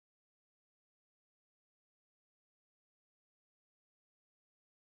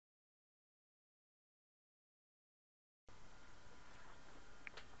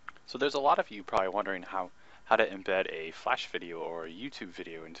So there's a lot of you probably wondering how to embed a Flash video or a YouTube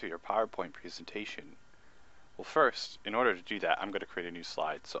video into your PowerPoint presentation. Well, first, in order to do that, I'm going to create a new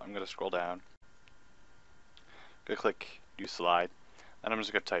slide. So I'm going to scroll down, go click New Slide, and I'm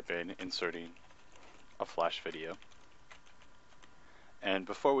just going to type in inserting a Flash video. And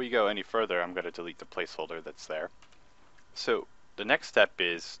before we go any further, I'm going to delete the placeholder that's there. So the next step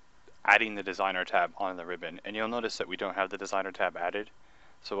is adding the Designer tab on the ribbon, and you'll notice that we don't have the Designer tab added.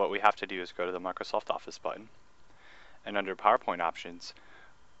 So what we have to do is go to the Microsoft Office button, and under PowerPoint Options,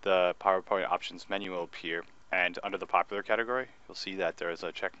 the PowerPoint Options menu will appear, and under the Popular category, you'll see that there is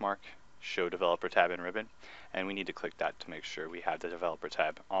a check mark, Show Developer tab in ribbon, and we need to click that to make sure we have the Developer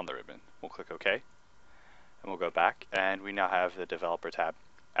tab on the ribbon. We'll click OK, and we'll go back, and we now have the Developer tab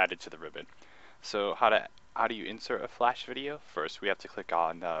added to the ribbon. So how do you insert a Flash video? First, we have to click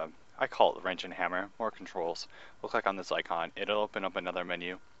on I call it wrench and hammer, more controls. We'll click on this icon. It'll open up another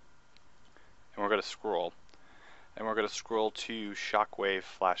menu, and we're going to scroll. And we're going to scroll to Shockwave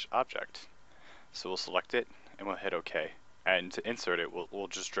Flash Object. So we'll select it, and we'll hit OK. And to insert it, we'll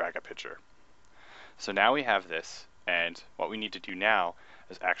just drag a picture. So now we have this, and what we need to do now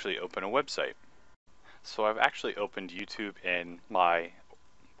is actually open a website. So I've actually opened YouTube in my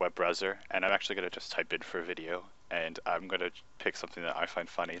web browser, and I'm actually going to just type in for video, and I'm going to pick something that I find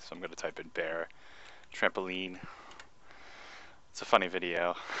funny. So I'm going to type in bear trampoline. It's a funny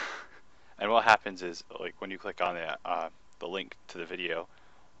video. And what happens is, like, when you click on the link to the video,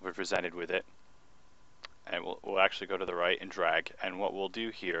 we're presented with it, and we'll actually go to the right and drag. And what we'll do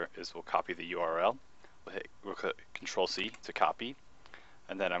here is we'll copy the URL. We'll click Control C to copy,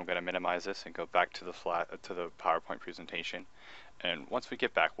 and then I'm going to minimize this and go back to the PowerPoint presentation. And once we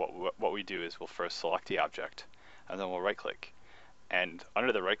get back, what we do is we'll first select the object, and then we'll right-click. And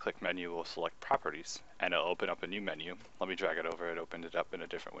under the right-click menu, we'll select Properties, and it'll open up a new menu. Let me drag it over. It opened it up in a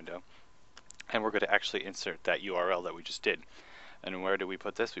different window. And we're going to actually insert that URL that we just did. And where do we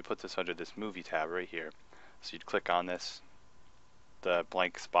put this? We put this under this Movie tab right here. So you'd click on this, the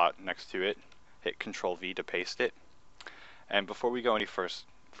blank spot next to it, hit Control V to paste it. And before we go any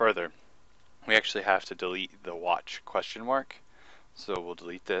further, we actually have to delete the watch question mark. So we'll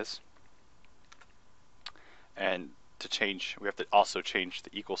delete this. And to change, we have to also change the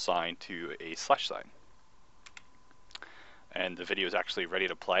equal sign to a slash sign. And the video is actually ready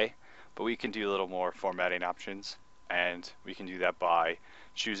to play, but we can do a little more formatting options, and we can do that by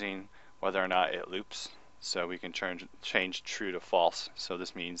choosing whether or not it loops. So we can change true to false. So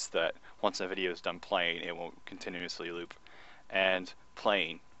this means that once the video is done playing, it won't continuously loop. And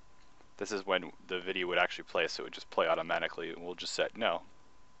playing, this is when the video would actually play, so it would just play automatically, and we'll just set no.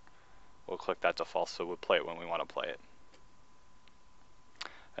 We'll click that to false, so we'll play it when we want to play it.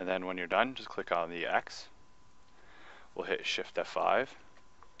 And then when you're done, just click on the X. We'll hit Shift F5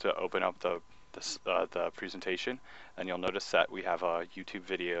 to open up the presentation, and you'll notice that we have a YouTube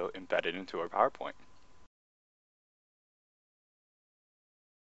video embedded into our PowerPoint.